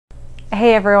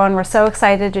Hey everyone, we're so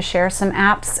excited to share some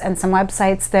apps and some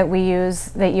websites that we use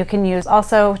that you can use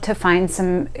also to find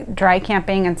some dry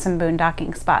camping and some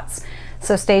boondocking spots.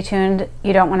 So stay tuned,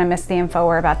 you don't want to miss the info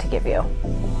we're about to give you.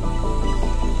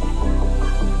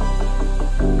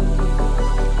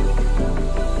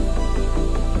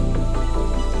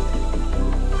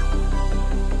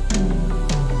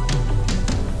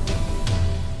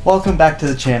 Welcome back to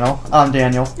the channel. I'm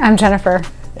Daniel. I'm Jennifer.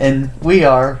 And we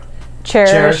are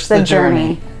Cherish the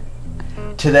Journey.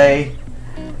 Today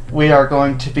we are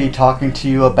going to be talking to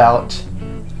you about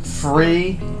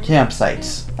free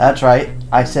campsites. That's right,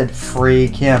 I said free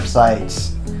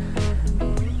campsites.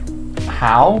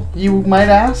 How, you might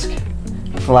ask?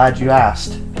 Glad you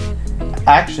asked.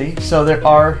 Actually, so there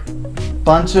are a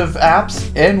bunch of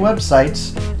apps and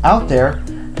websites out there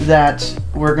that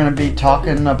we're going to be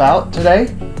talking about today.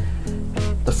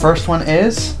 The first one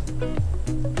is,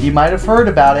 you might have heard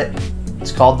about it,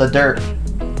 it's called The Dyrt.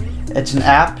 It's an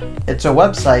app, it's a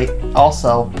website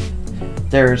also.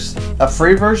 There's a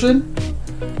free version,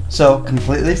 so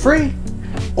completely free,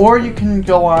 or you can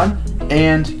go on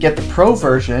and get the pro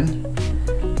version.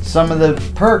 Some of the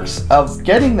perks of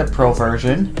getting the pro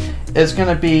version is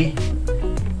going to be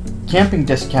camping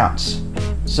discounts.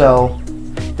 So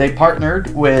they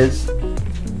partnered with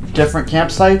different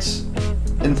campsites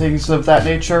and things of that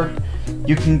nature.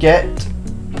 You can get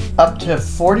up to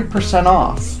 40%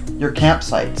 off your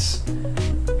campsites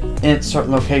in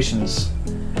certain locations,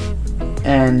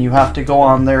 and you have to go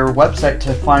on their website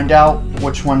to find out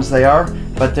which ones they are,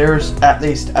 but there's at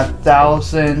least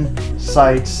 1,000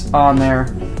 sites on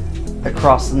there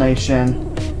across the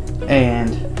nation,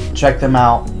 and check them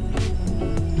out.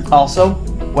 Also,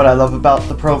 what I love about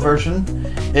the pro version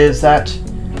is that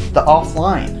the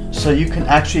offline, so you can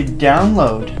actually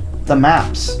download the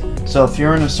maps. So if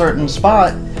you're in a certain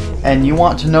spot and you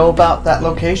want to know about that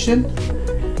location,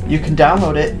 you can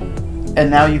download it, and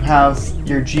now you have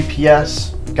your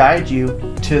GPS guide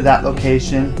you to that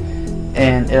location,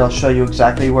 and it'll show you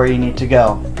exactly where you need to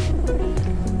go.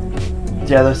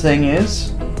 The other thing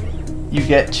is, you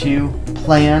get to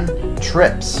plan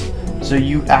trips. So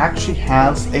you actually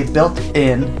have a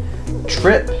built-in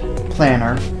trip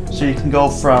planner, so you can go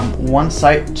from one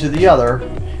site to the other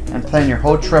and plan your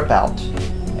whole trip out.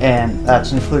 And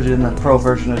that's included in the pro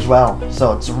version as well.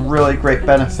 So it's a really great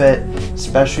benefit,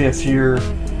 especially if you're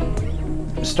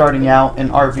starting out in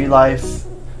RV life,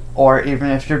 or even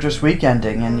if you're just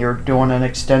weekending and you're doing an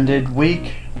extended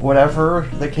week, whatever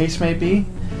the case may be.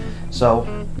 So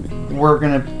we're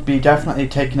going to be definitely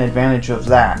taking advantage of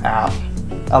that app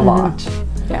a lot.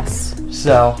 Yes.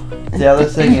 So the other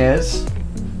thing is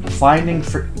finding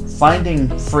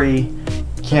free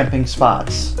camping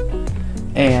spots,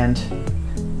 and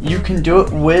you can do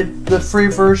it with the free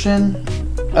version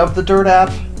of the Dyrt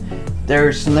app.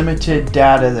 There's limited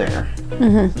data there.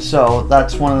 So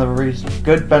that's one of the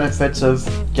good benefits of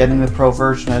getting the pro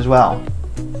version as well.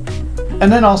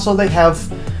 And then also they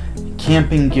have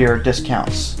camping gear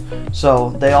discounts.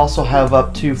 So they also have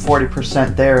up to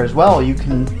 40% there as well. You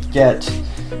can get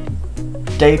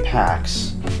day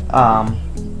packs,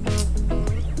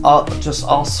 just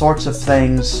all sorts of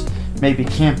things, maybe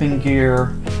camping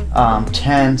gear,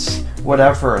 tents,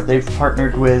 whatever. They've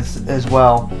partnered with as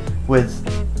well with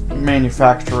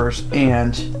manufacturers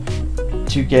and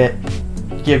to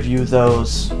give you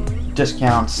those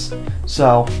discounts.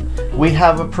 So we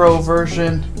have a pro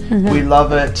version. We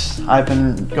love it. I've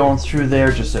been going through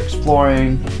there just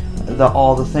exploring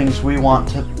all the things we want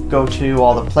to go to,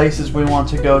 all the places we want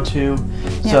to go to.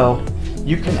 Yeah. So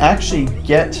you can actually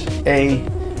get a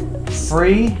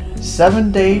free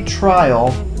 7-day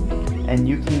trial, and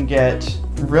you can get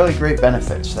really great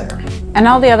benefits there. And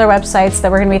all the other websites that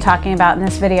we're going to be talking about in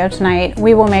this video tonight,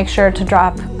 we will make sure to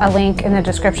drop a link in the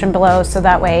description below, so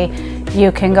that way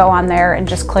you can go on there and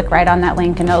just click right on that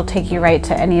link and it'll take you right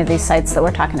to any of these sites that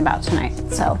we're talking about tonight.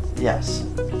 So yes.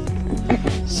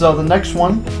 So the next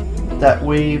one that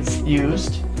we've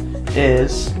used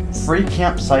is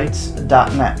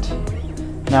freecampsites.net.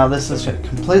 Now this is a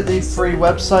completely free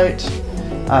website.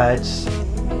 It's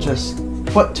just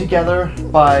put together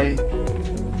by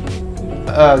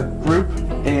a group,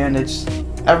 and it's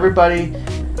everybody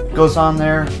goes on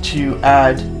there to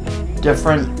add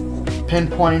different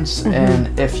pinpoints,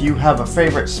 and if you have a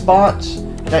favorite spot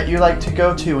that you like to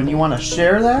go to and you want to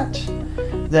share that,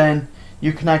 then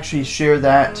you can actually share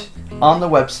that on the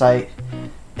website.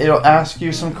 It'll ask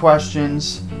you some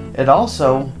questions. It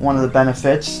also, one of the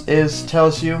benefits is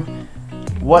tells you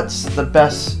what's the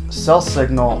best cell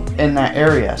signal in that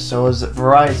area. So is it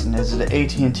Verizon? Is it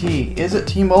AT&T? Is it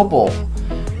T-Mobile?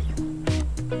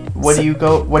 what do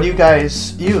you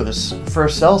guys use for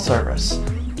cell service?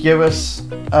 Give us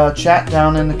a chat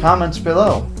down in the comments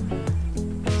below.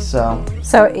 So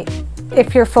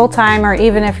if you're full-time, or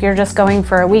even if you're just going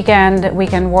for a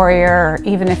weekend warrior, or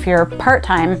even if you're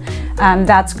part-time,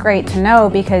 that's great to know,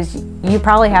 because you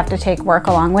probably have to take work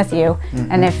along with you.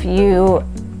 And if you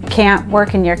can't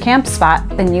work in your camp spot,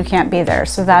 then you can't be there.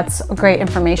 So that's great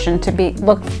information to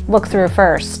look through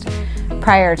first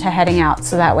prior to heading out,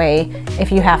 so that way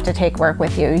if you have to take work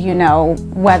with you, you know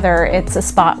whether it's a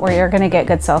spot where you're going to get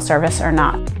good cell service or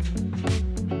not.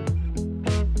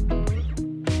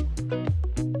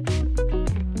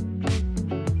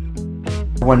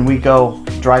 When we go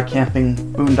dry camping,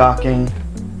 boondocking,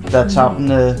 that's out in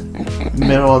the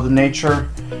middle of the nature,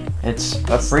 it's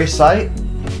a free site,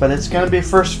 but it's going to be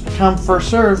first come, first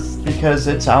serve, because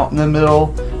it's out in the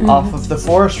middle off of the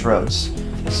forest roads.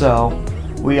 So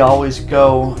we always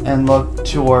go and look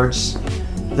towards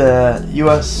the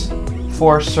U.S.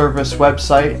 Forest Service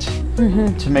website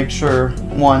to make sure,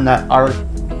 one, that our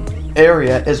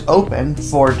area is open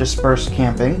for dispersed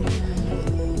camping,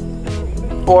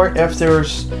 or if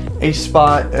there's a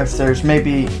spot, if there's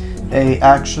maybe a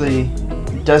actually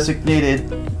designated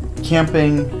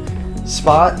camping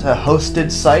spot, a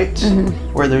hosted site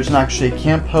where there's an actually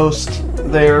camp host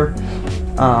there,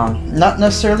 not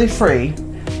necessarily free,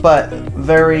 but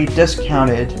very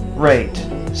discounted rate.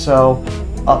 So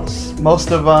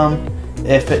most of them,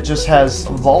 if it just has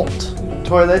vault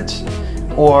toilet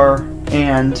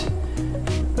and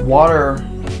water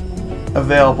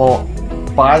available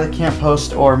by the camp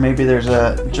host, or maybe there's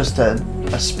just a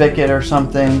spigot or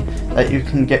something that you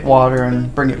can get water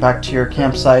and bring it back to your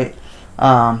campsite,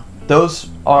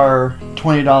 those are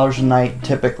 $20 a night,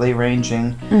 typically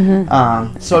ranging.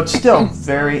 So it's still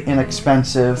very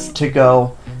inexpensive to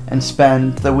go and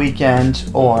spend the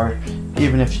weekend, or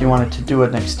even if you wanted to do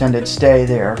an extended stay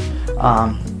there,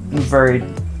 very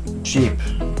cheap,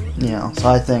 so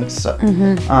I think so.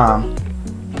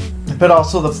 But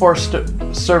also the Forest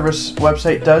Service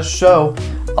website does show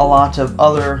a lot of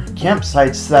other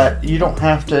campsites that you don't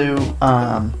have to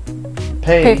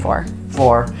pay for.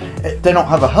 They don't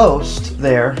have a host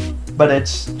there, but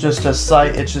it's just a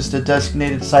site, it's just a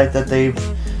designated site that they've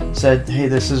said, hey,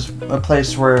 this is a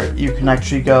place where you can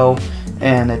actually go,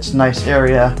 and it's a nice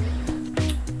area.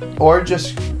 Or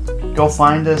just go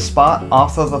find a spot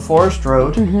off of a forest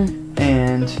road,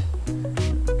 and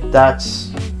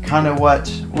that's kind of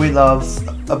what we love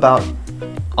about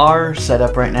our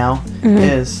setup right now,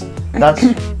 is that's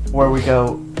where we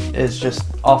go, is just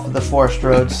off of the forest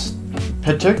roads,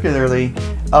 particularly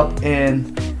up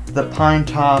in the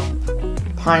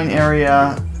Pine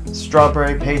area,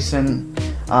 Strawberry Payson,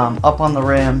 up on the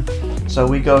rim. So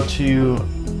we go to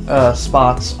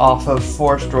spots off of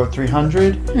Forest Road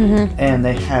 300, and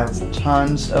they have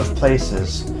tons of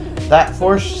places. That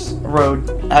Forest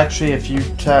Road, actually, if you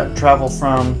travel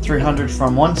from 300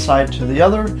 from one side to the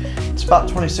other, it's about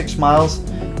 26 miles.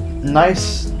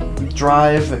 Nice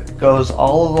drive. It goes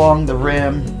all along the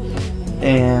rim,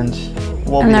 and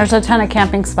there's a ton of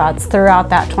camping spots throughout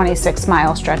that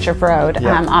 26-mile stretch of road,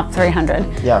 off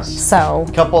 300. Yes. So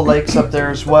a couple lakes up there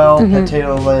as well.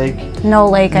 Potato Lake. No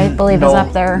Lake, I believe, is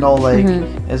up there. No Lake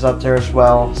is up there as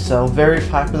well. So very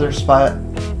popular spot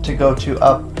to go to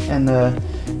up in the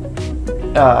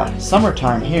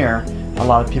summertime here. A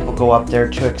lot of people go up there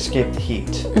to escape the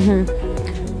heat. And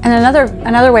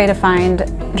another way to find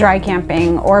dry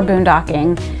camping or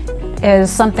boondocking is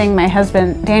something my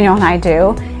husband Daniel and I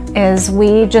do, is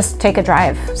we just take a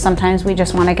drive. Sometimes we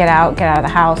just want to get out of the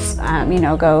house,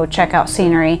 go check out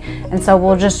scenery, and so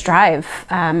we'll just drive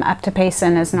up to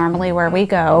Payson is normally where we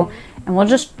go, and we'll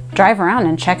just drive around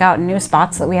and check out new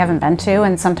spots that we haven't been to.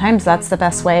 And sometimes that's the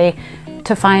best way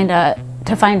to find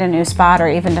a new spot, or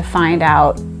even to find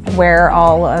out where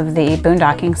all of the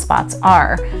boondocking spots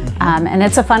are. And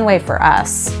it's a fun way for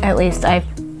us, at least am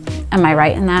I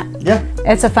right in that? Yeah.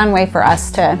 It's a fun way for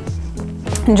us to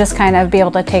just kind of be able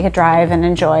to take a drive and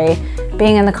enjoy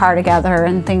being in the car together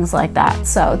and things like that.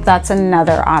 So that's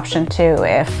another option too,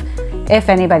 if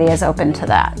anybody is open to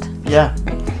that. Yeah,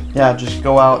 just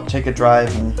go out, take a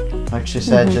drive, and like she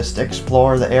said, just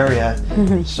explore the area.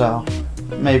 So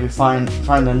maybe find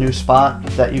a new spot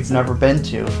that you've never been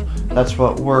to. That's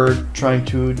what we're trying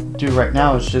to do right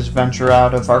now, is just venture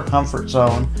out of our comfort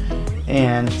zone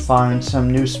and find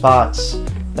some new spots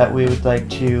that we would like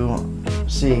to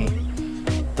see.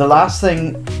 The last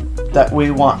thing that we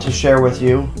want to share with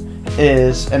you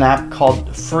is an app called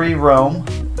FreeRoam,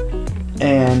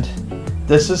 and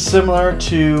this is similar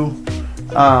to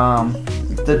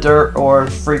the Dirt or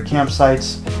free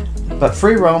campsites, but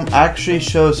FreeRoam actually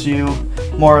shows you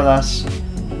more or less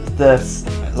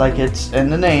like it's in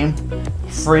the name,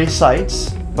 free sites,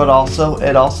 but also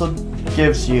it also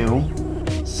gives you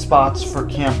spots for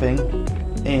camping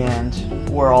and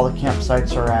where all the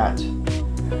campsites are at.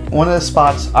 One of the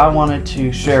spots I wanted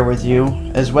to share with you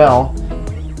as well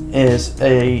is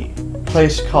a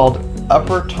place called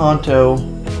Upper Tonto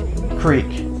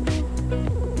Creek,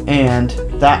 and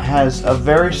that has a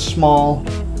very small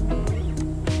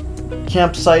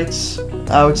campsites.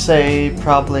 I would say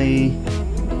probably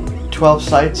 12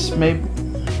 sites,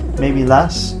 maybe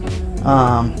less,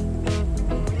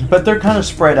 but they're kind of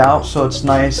spread out, so it's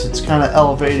nice. It's kind of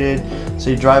elevated,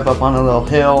 so you drive up on a little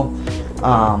hill.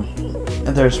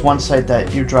 And there's one site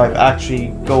that you actually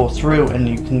go through, and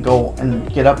you can go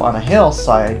and get up on a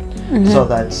hillside, so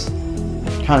that's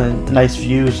kind of nice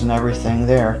views and everything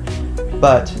there.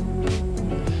 But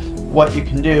what you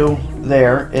can do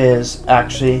there is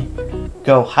actually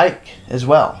go hike as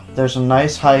well. There's a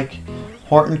nice hike.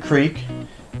 Horton Creek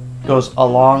goes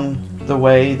along the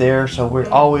way there, so we're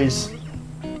always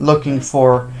looking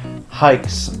for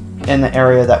hikes in the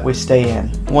area that we stay in.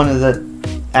 One of the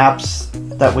apps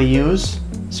that we use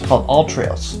is called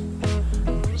AllTrails.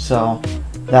 So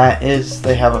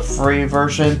they have a free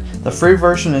version. The free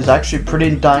version is actually pretty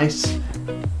nice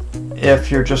if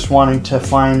you're just wanting to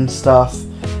find stuff.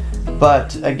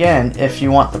 But again, if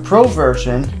you want the pro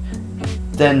version,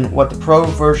 then what the pro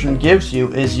version gives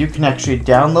you is you can actually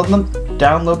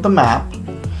download the map,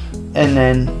 and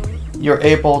then you're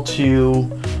able to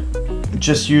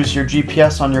just use your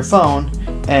GPS on your phone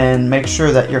and make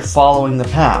sure that you're following the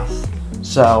path.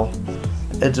 So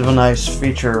it's a nice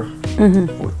feature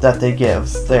that they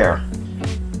give there.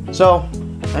 So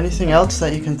anything else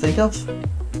that you can think of?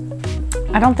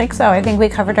 I don't think so. I think we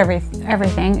covered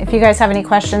everything. If you guys have any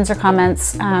questions or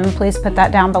comments, please put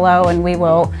that down below, and we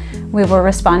will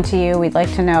respond to you. We'd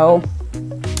like to know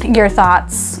your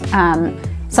thoughts,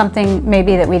 something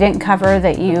maybe that we didn't cover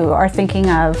that you are thinking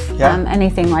of,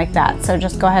 anything like that. So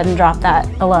just go ahead and drop that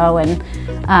below, and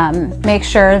make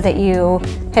sure that you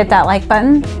hit that like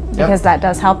button, because that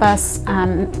does help us.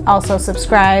 Also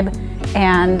subscribe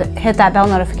and hit that bell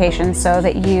notification so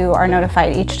that you are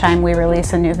notified each time we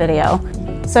release a new video.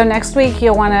 So next week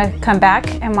you'll want to come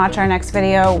back and watch our next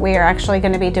video. We are actually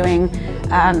going to be doing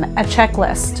a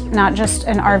checklist, not just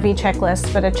an RV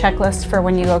checklist, but a checklist for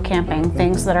when you go camping,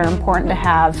 things that are important to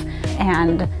have,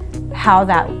 and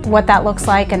what that looks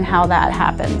like and how that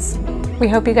happens. We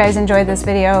hope you guys enjoyed this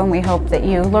video, and we hope that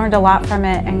you learned a lot from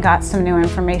it and got some new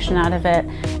information out of it.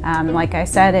 Like I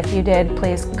said, if you did,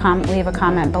 please leave a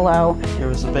comment below.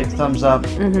 Give us a big thumbs up.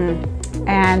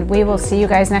 And we will see you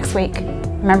guys next week.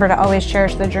 Remember to always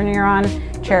cherish the journey you're on,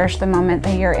 cherish the moment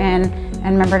that you're in,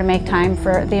 and remember to make time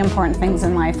for the important things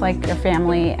in life, like your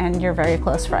family and your very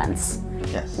close friends.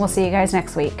 Yes. We'll see you guys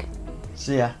next week.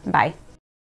 See ya. Bye.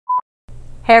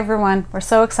 Hey everyone, we're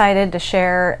so excited to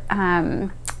share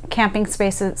camping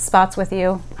spots with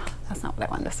you. That's not what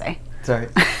I wanted to say. Sorry.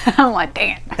 I'm like,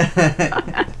 dang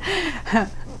it.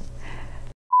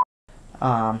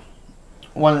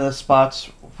 One of the spots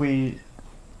I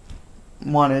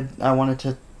wanted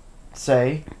to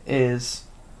say is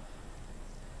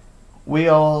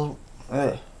Hey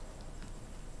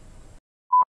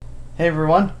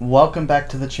everyone, welcome back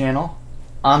to the channel.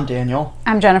 I'm Daniel.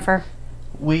 I'm Jennifer.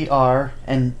 We are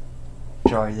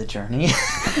Enjoy the Journey.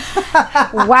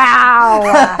 Wow.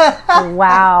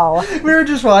 Wow. We were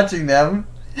just watching them.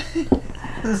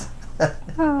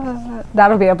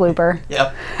 That'll be a blooper.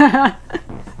 Yep.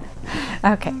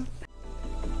 Okay.